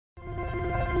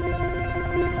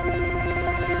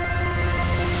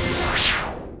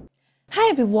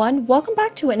everyone, welcome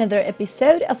back to another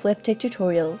episode of Webtech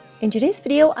Tutorial. In today's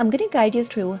video, I'm going to guide you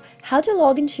through how to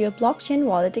log into your blockchain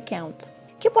wallet account.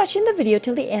 Keep watching the video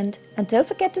till the end and don't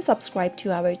forget to subscribe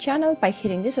to our channel by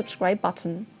hitting the subscribe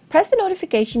button. Press the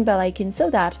notification bell icon so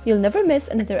that you'll never miss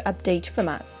another update from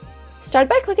us. Start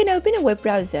by clicking open a web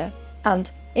browser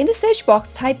and in the search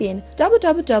box type in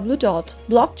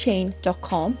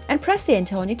www.blockchain.com and press the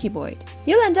enter on your keyboard.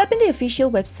 You'll end up in the official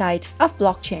website of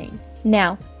blockchain.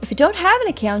 Now, if you don't have an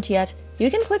account yet,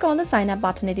 you can click on the sign up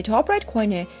button at the top right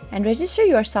corner and register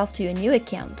yourself to your new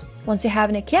account. Once you have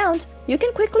an account, you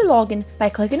can quickly log in by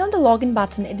clicking on the login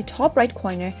button at the top right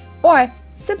corner or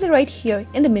simply right here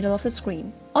in the middle of the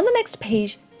screen. On the next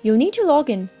page, you'll need to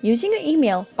log in using your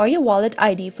email or your wallet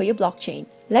ID for your blockchain.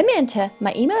 Let me enter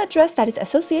my email address that is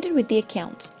associated with the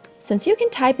account, since you can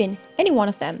type in any one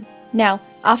of them. Now,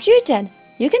 after you're done,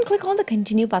 you can click on the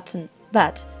continue button.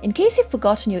 But in case you've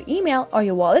forgotten your email or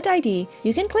your wallet ID,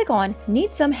 you can click on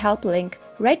Need Some Help link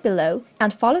right below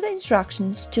and follow the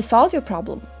instructions to solve your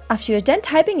problem. After you're done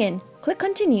typing in, click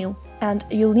continue and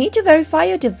you'll need to verify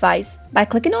your device by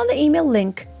clicking on the email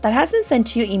link that has been sent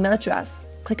to your email address.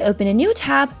 Click open a new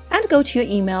tab and go to your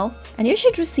email and you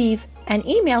should receive an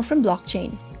email from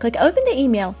blockchain. Click open the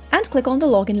email and click on the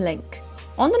login link.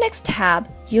 On the next tab,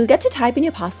 you'll get to type in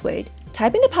your password.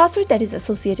 Type in the password that is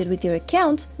associated with your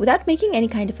account without making any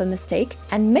kind of a mistake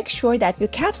and make sure that your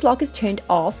caps lock is turned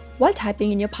off while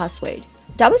typing in your password.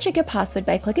 Double check your password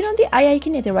by clicking on the eye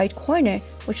icon at the right corner,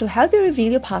 which will help you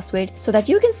reveal your password so that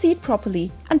you can see it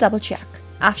properly, and double check.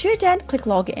 After you're done, click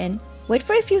login. Wait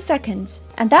for a few seconds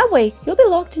and that way you'll be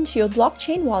logged into your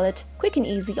blockchain wallet quick and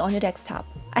easy on your desktop.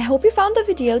 I hope you found the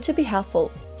video to be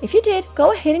helpful. If you did,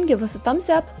 go ahead and give us a thumbs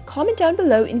up, comment down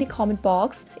below in the comment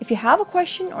box if you have a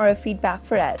question or a feedback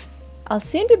for us. I'll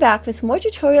soon be back with more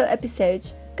tutorial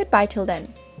episodes. Goodbye till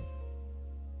then.